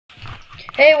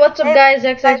Hey, what's up guys,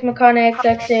 XX Makana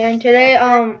XX here, and today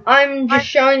I'm just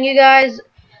showing you guys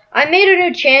I made a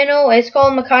new channel. It's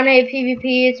called Makana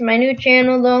PvP. It's my new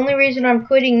channel. The only reason I'm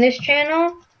quitting this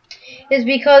channel is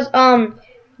because I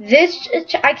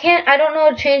don't know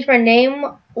how to change my name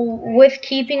with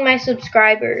keeping my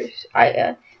subscribers.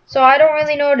 So I don't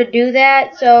really know how to do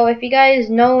that. So if you guys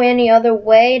know any other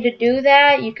way to do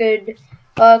that, you could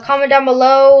comment down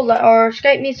below or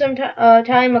Skype me sometime.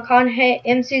 McConaughey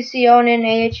MCConan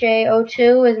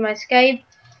AHA02 is my Skype.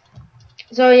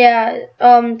 So yeah,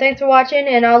 thanks for watching,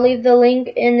 and I'll leave the link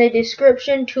in the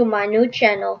description to my new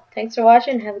channel. Thanks for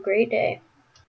watching. Have a great day.